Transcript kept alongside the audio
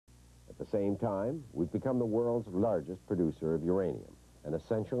same time, we've become the world's largest producer of uranium, an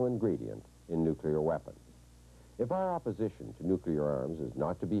essential ingredient in nuclear weapons. If our opposition to nuclear arms is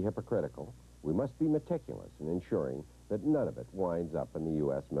not to be hypocritical, we must be meticulous in ensuring that none of it winds up in the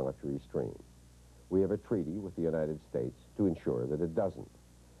U.S. military stream. We have a treaty with the United States to ensure that it doesn't.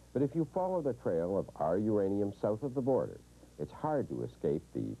 But if you follow the trail of our uranium south of the border, it's hard to escape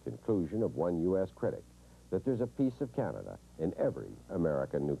the conclusion of one U.S. critic that there's a piece of Canada in every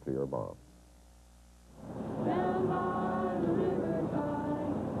American nuclear bomb. Down by the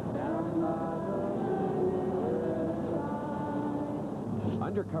riverside, down by the riverside.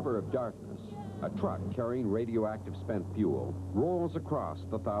 Under cover of darkness, a truck carrying radioactive spent fuel rolls across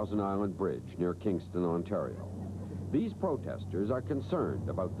the Thousand Island Bridge near Kingston, Ontario. These protesters are concerned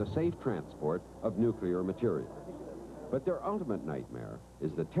about the safe transport of nuclear material. But their ultimate nightmare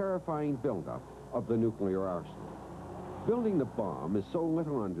is the terrifying buildup of the nuclear arsenal. Building the bomb is so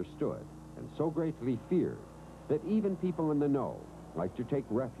little understood and so greatly feared that even people in the know like to take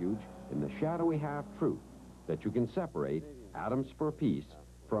refuge in the shadowy half-truth that you can separate atoms for peace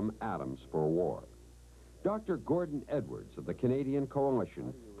from atoms for war. Dr. Gordon Edwards of the Canadian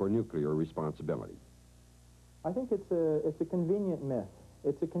Coalition for Nuclear Responsibility. I think it's a convenient myth.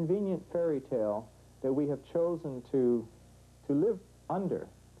 It's a convenient fairy tale that we have chosen to live under,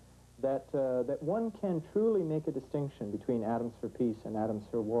 that one can truly make a distinction between atoms for peace and atoms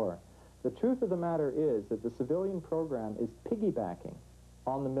for war. The truth of the matter is that the civilian program is piggybacking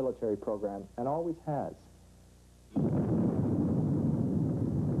on the military program and always has.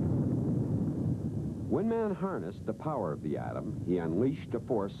 When man harnessed the power of the atom, he unleashed a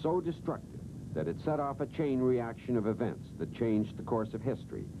force so destructive that it set off a chain reaction of events that changed the course of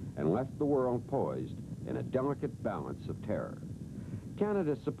history and left the world poised in a delicate balance of terror.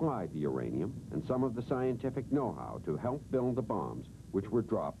 Canada supplied the uranium and some of the scientific know-how to help build the bombs which were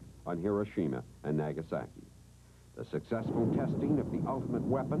dropped on Hiroshima and Nagasaki. The successful testing of the ultimate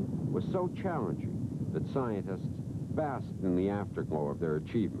weapon was so challenging that scientists basked in the afterglow of their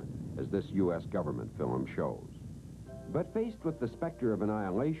achievement, as this U.S. government film shows. But faced with the specter of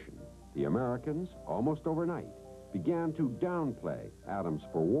annihilation, the Americans, almost overnight, began to downplay atoms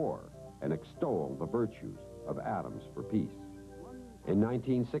for war and extol the virtues of atoms for peace. In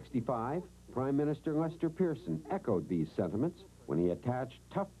 1965, Prime Minister Lester Pearson echoed these sentiments when he attached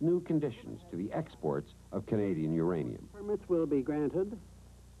tough new conditions to the exports of Canadian uranium. Permits will be granted,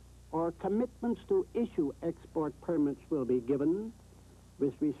 or commitments to issue export permits will be given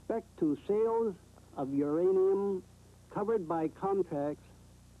with respect to sales of uranium covered by contracts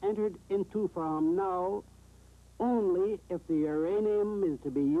entered into from now only if the uranium is to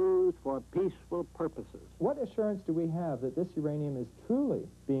be used for peaceful purposes. What assurance do we have that this uranium is truly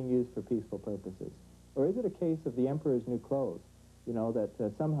being used for peaceful purposes? Or is it a case of the emperor's new clothes? You know, that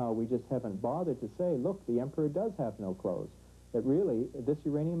somehow we just haven't bothered to say, look, the emperor does have no clothes. That really, this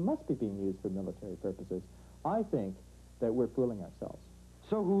uranium must be being used for military purposes. I think that we're fooling ourselves.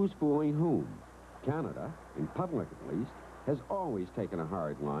 So who's fooling whom? Canada, in public at least, has always taken a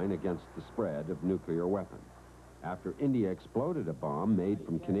hard line against the spread of nuclear weapons. After India exploded a bomb made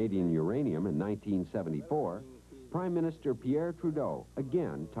from Canadian uranium in 1974, Prime Minister Pierre Trudeau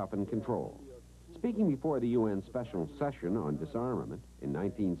again toughened control. Speaking before the UN Special Session on Disarmament in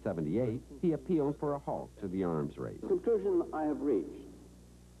 1978, he appealed for a halt to the arms race. The conclusion I have reached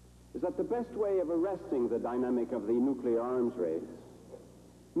is that the best way of arresting the dynamic of the nuclear arms race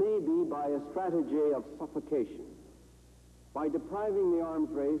may be by a strategy of suffocation, by depriving the arms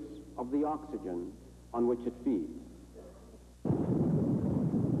race of the oxygen on which it feeds.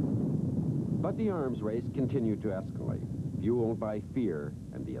 But the arms race continued to escalate, fueled by fear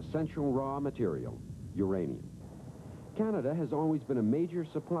and the essential raw material, uranium. Canada has always been a major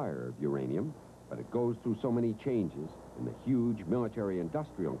supplier of uranium, but it goes through so many changes in the huge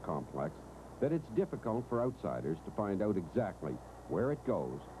military-industrial complex that it's difficult for outsiders to find out exactly where it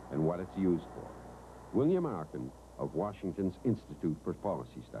goes and what it's used for. William Arkin of Washington's Institute for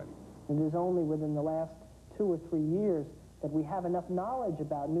Policy Studies. It is only within the last 2 or 3 years that we have enough knowledge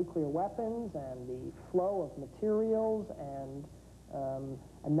about nuclear weapons and the flow of materials and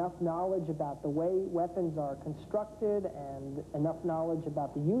enough knowledge about the way weapons are constructed and enough knowledge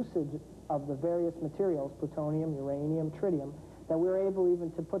about the usage of the various materials, plutonium, uranium, tritium, that we're able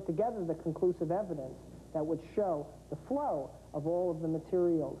even to put together the conclusive evidence that would show the flow of all of the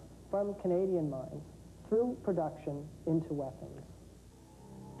materials from Canadian mines through production into weapons.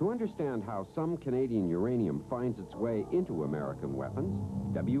 To understand how some Canadian uranium finds its way into American weapons,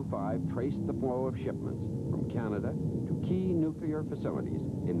 W5 traced the flow of shipments from Canada to key nuclear facilities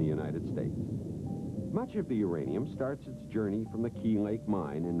in the United States. Much of the uranium starts its journey from the Key Lake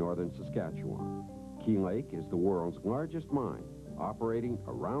mine in northern Saskatchewan. Key Lake is the world's largest mine, operating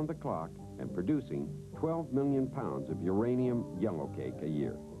around the clock and producing 12 million pounds of uranium yellowcake a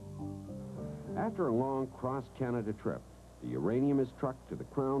year. After a long cross-Canada trip, the uranium is trucked to the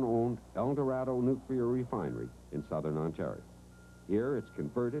Crown-owned El Dorado Nuclear Refinery in southern Ontario. Here it's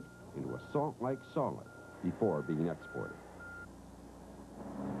converted into a salt-like solid before being exported.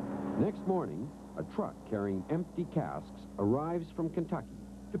 Next morning, a truck carrying empty casks arrives from Kentucky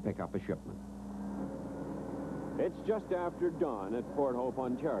to pick up a shipment. It's just after dawn at Port Hope,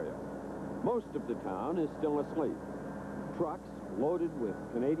 Ontario. Most of the town is still asleep. Trucks loaded with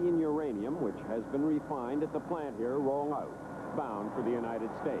Canadian uranium, which has been refined at the plant here, roll out, bound for the United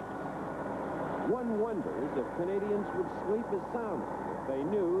States. One wonders if Canadians would sleep as soundly if they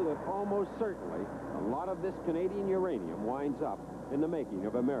knew that almost certainly a lot of this Canadian uranium winds up in the making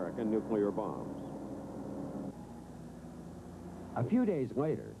of American nuclear bombs. A few days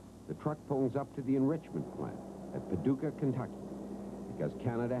later, the truck pulls up to the enrichment plant at Paducah, Kentucky. Because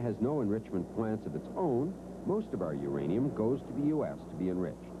Canada has no enrichment plants of its own, most of our uranium goes to the U.S. to be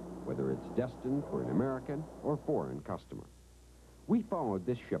enriched, whether it's destined for an American or foreign customer. We followed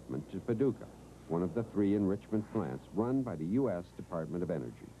this shipment to Paducah, one of the 3 enrichment plants run by the U.S. Department of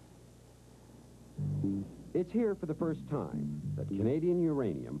Energy. It's here for the first time that Canadian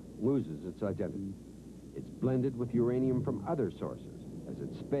uranium loses its identity. It's blended with uranium from other sources as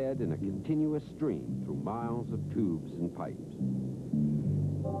it's fed in a continuous stream through miles of tubes and pipes.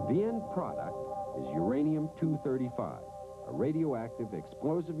 The end product is uranium-235, a radioactive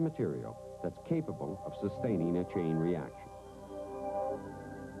explosive material that's capable of sustaining a chain reaction.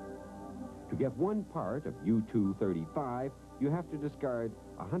 To get 1 part of U-235, you have to discard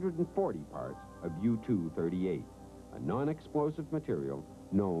 140 parts of U-238, a non-explosive material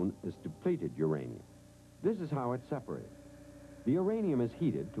known as depleted uranium. This is how it's separated. The uranium is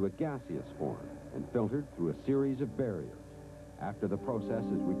heated to a gaseous form and filtered through a series of barriers. After the process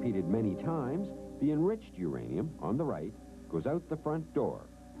is repeated many times, the enriched uranium, on the right, goes out the front door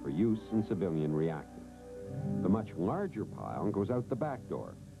for use in civilian reactors. The much larger pile goes out the back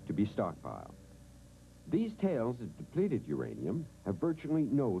door to be stockpiled. These tails of depleted uranium have virtually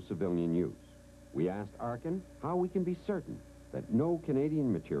no civilian use. We asked Arkin how we can be certain that no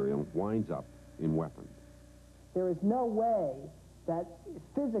Canadian material winds up in weapons. There is no way that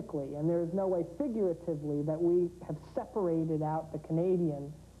physically, and there is no way figuratively, that we have separated out the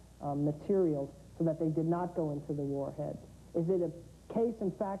Canadian materials so that they did not go into the warhead. Is it a case,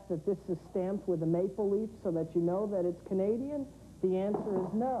 in fact, that this is stamped with a maple leaf so that you know that it's Canadian? The answer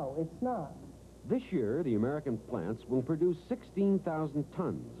is no, it's not. This year, the American plants will produce 16,000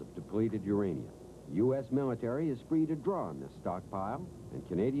 tons of depleted uranium. The U.S. military is free to draw on this stockpile, and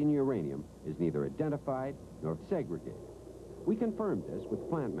Canadian uranium is neither identified nor segregated. We confirmed this with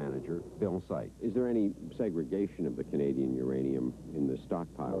plant manager Bill Sight. Is there any segregation of the Canadian uranium in the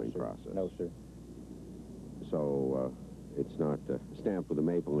stockpiling process? No, sir. So it's not stamped with a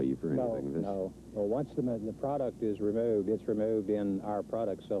maple leaf or anything? No. Well, once the product is removed, it's removed in our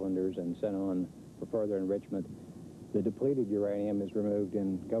product cylinders and sent on for further enrichment. The depleted uranium is removed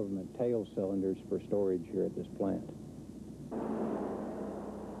in government tail cylinders for storage here at this plant.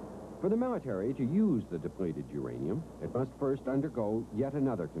 For the military to use the depleted uranium, it must first undergo yet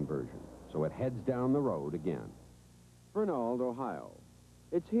another conversion, so it heads down the road again. Fernald, Ohio.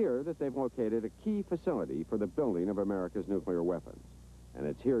 It's here that they've located a key facility for the building of America's nuclear weapons. And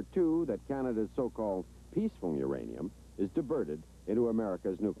it's here, too, that Canada's so-called peaceful uranium is diverted into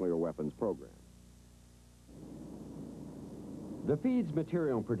America's nuclear weapons program. The Feeds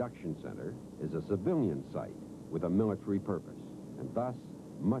Material Production Center is a civilian site with a military purpose, and thus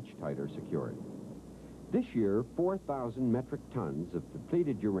much tighter security. This year, 4,000 metric tons of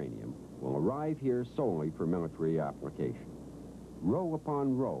depleted uranium will arrive here solely for military application. Row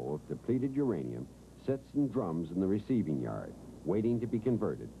upon row of depleted uranium sits in drums in the receiving yard, waiting to be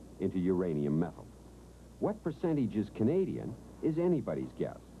converted into uranium metal. What percentage is Canadian is anybody's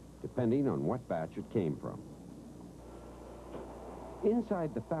guess, depending on what batch it came from.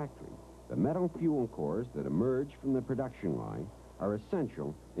 Inside the factory, the metal fuel cores that emerge from the production line are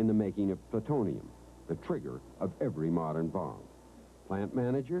essential in the making of plutonium, the trigger of every modern bomb. Plant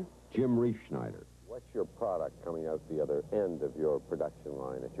manager, Jim Riefschneider. What's your product coming out the other end of your production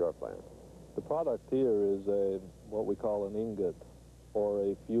line at your plant? The product here is what we call an ingot, or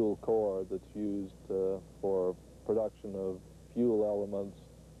a fuel core that's used for production of fuel elements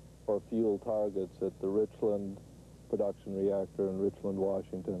or fuel targets at the Richland production reactor in Richland,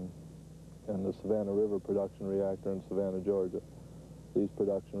 Washington, and the Savannah River production reactor in Savannah, Georgia. These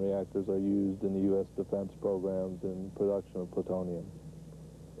production reactors are used in the U.S. defense programs in production of plutonium.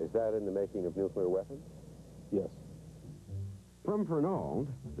 Is that in the making of nuclear weapons? Yes. From Fernald,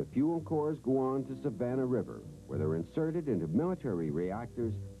 the fuel cores go on to Savannah River, where they're inserted into military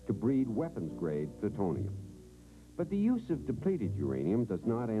reactors to breed weapons-grade plutonium. But the use of depleted uranium does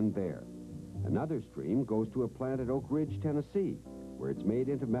not end there. Another stream goes to a plant at Oak Ridge, Tennessee, where it's made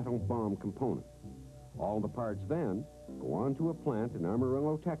into metal bomb components. All the parts then go on to a plant in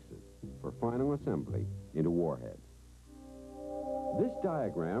Amarillo, Texas, for final assembly into warheads. This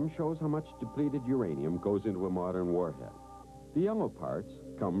diagram shows how much depleted uranium goes into a modern warhead. The yellow parts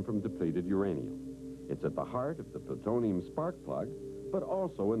come from depleted uranium. It's at the heart of the plutonium spark plug, but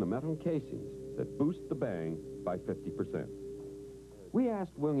also in the metal casings that boost the bang by 50%. We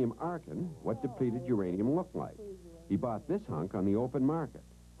asked William Arkin what depleted uranium looked like. He bought this hunk on the open market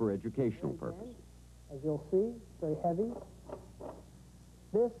for educational purposes. As you'll see, very heavy.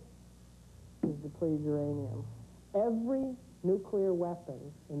 This is depleted uranium. Every nuclear weapon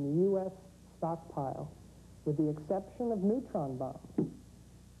in the U.S. stockpile, with the exception of neutron bombs,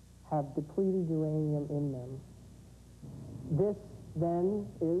 have depleted uranium in them. This then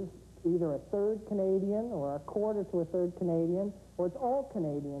is either a third Canadian or a quarter to a third Canadian, or it's all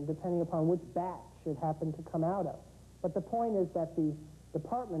Canadian, depending upon which batch it happened to come out of. But the point is that the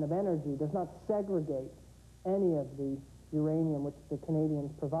Department of Energy does not segregate any of the uranium which the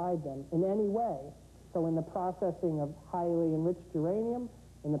Canadians provide them in any way. So in the processing of highly enriched uranium,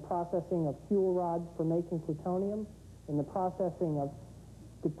 in the processing of fuel rods for making plutonium, in the processing of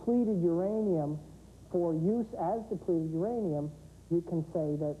depleted uranium for use as depleted uranium, you can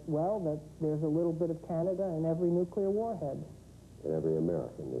say that, well, that there's a little bit of Canada in every nuclear warhead. In every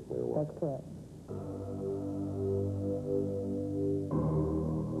American nuclear warhead. That's correct.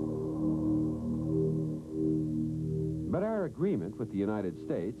 But our agreement with the United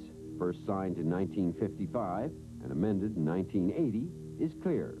States, first signed in 1955 and amended in 1980, is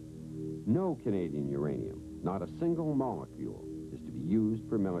clear. No Canadian uranium, not a single molecule, is to be used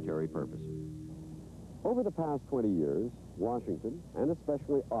for military purposes. Over the past 20 years, Washington, and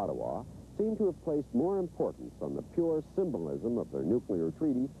especially Ottawa, seem to have placed more importance on the pure symbolism of their nuclear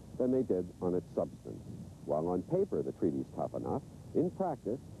treaty than they did on its substance. While on paper the treaty's tough enough, in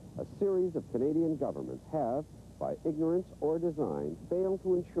practice, a series of Canadian governments have, by ignorance or design, failed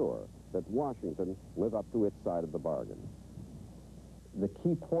to ensure that Washington live up to its side of the bargain. The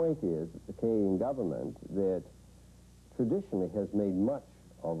key point is that the Canadian government that traditionally has made much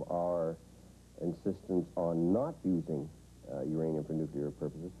of our insistence on not using uranium for nuclear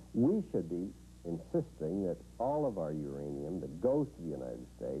purposes, we should be insisting that all of our uranium that goes to the United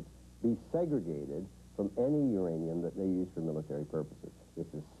States be segregated from any uranium that they use for military purposes.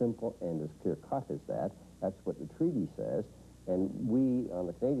 It's as simple and as clear-cut as that. That's what the treaty says, and we, on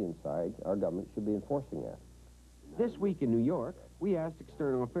the Canadian side, our government should be enforcing that. This week in New York, we asked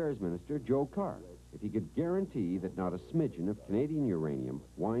External Affairs Minister Joe Clark if he could guarantee that not a smidgen of Canadian uranium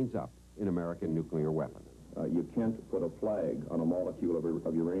winds up in American nuclear weapons. You can't put a flag on a molecule of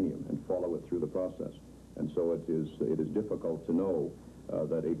uranium and follow it through the process. And so it is difficult to know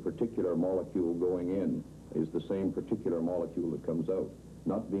that a particular molecule going in is the same particular molecule that comes out.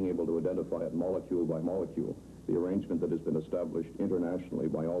 Not being able to identify it molecule by molecule, the arrangement that has been established internationally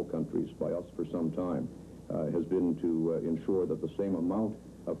by all countries, by us for some time, has been to ensure that the same amount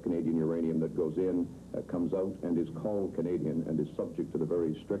of Canadian uranium that goes in comes out and is called Canadian and is subject to the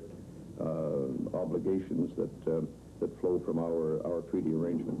very strict obligations that flow from our treaty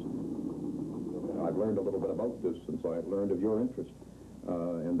arrangements. I've learned a little bit about this since I learned of your interest.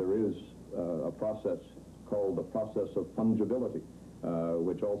 And there is a process called the process of fungibility,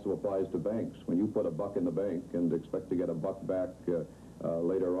 which also applies to banks. When you put a buck in the bank and expect to get a buck back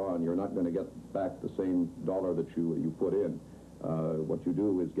later on, you're not going to get back the same dollar that you put in. What you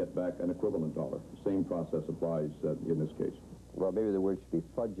do is get back an equivalent dollar. The same process applies in this case. Well, maybe the word should be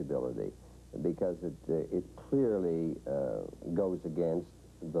fudgeability, because it clearly goes against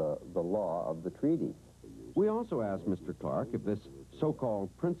the law of the treaty. We also asked Mr. Clark if this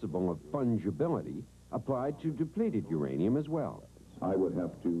so-called principle of fungibility applied to depleted uranium as well. I would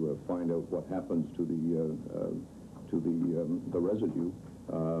have to find out what happens to the residue,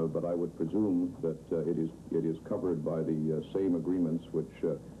 but I would presume that it is covered by the same agreements which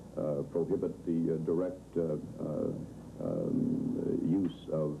prohibit the direct use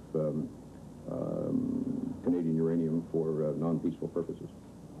of Canadian uranium for non-peaceful purposes.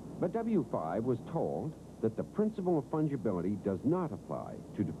 But W5 was told that the principle of fungibility does not apply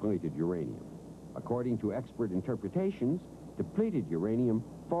to depleted uranium. According to expert interpretations, depleted uranium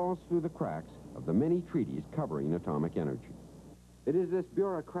falls through the cracks of the many treaties covering atomic energy. It is this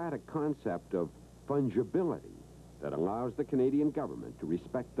bureaucratic concept of fungibility that allows the Canadian government to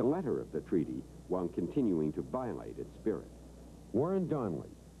respect the letter of the treaty while continuing to violate its spirit. Warren Donnelly,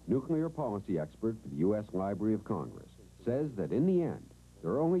 nuclear policy expert for the U.S. Library of Congress, says that in the end,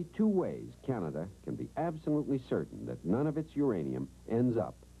 there are only two ways Canada can be absolutely certain that none of its uranium ends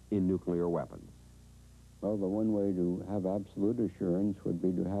up in nuclear weapons. Well, the one way to have absolute assurance would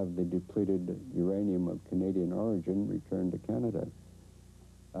be to have the depleted uranium of Canadian origin returned to Canada.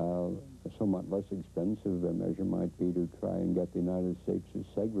 A somewhat less expensive measure might be to try and get the United States to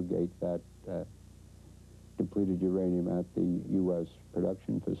segregate that depleted uranium at the U.S.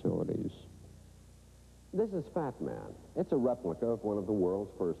 production facilities. This is Fat Man. It's a replica of one of the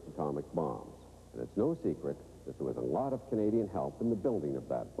world's first atomic bombs. And it's no secret that there was a lot of Canadian help in the building of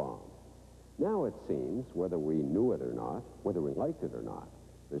that bomb. Now it seems, whether we knew it or not, whether we liked it or not,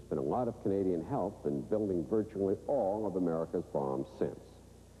 there's been a lot of Canadian help in building virtually all of America's bombs since.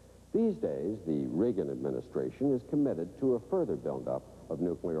 These days, the Reagan administration is committed to a further buildup of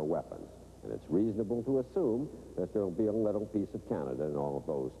nuclear weapons, and it's reasonable to assume that there'll be a little piece of Canada in all of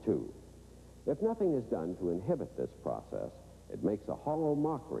those, too. If nothing is done to inhibit this process, it makes a hollow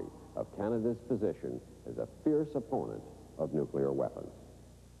mockery of Canada's position as a fierce opponent of nuclear weapons.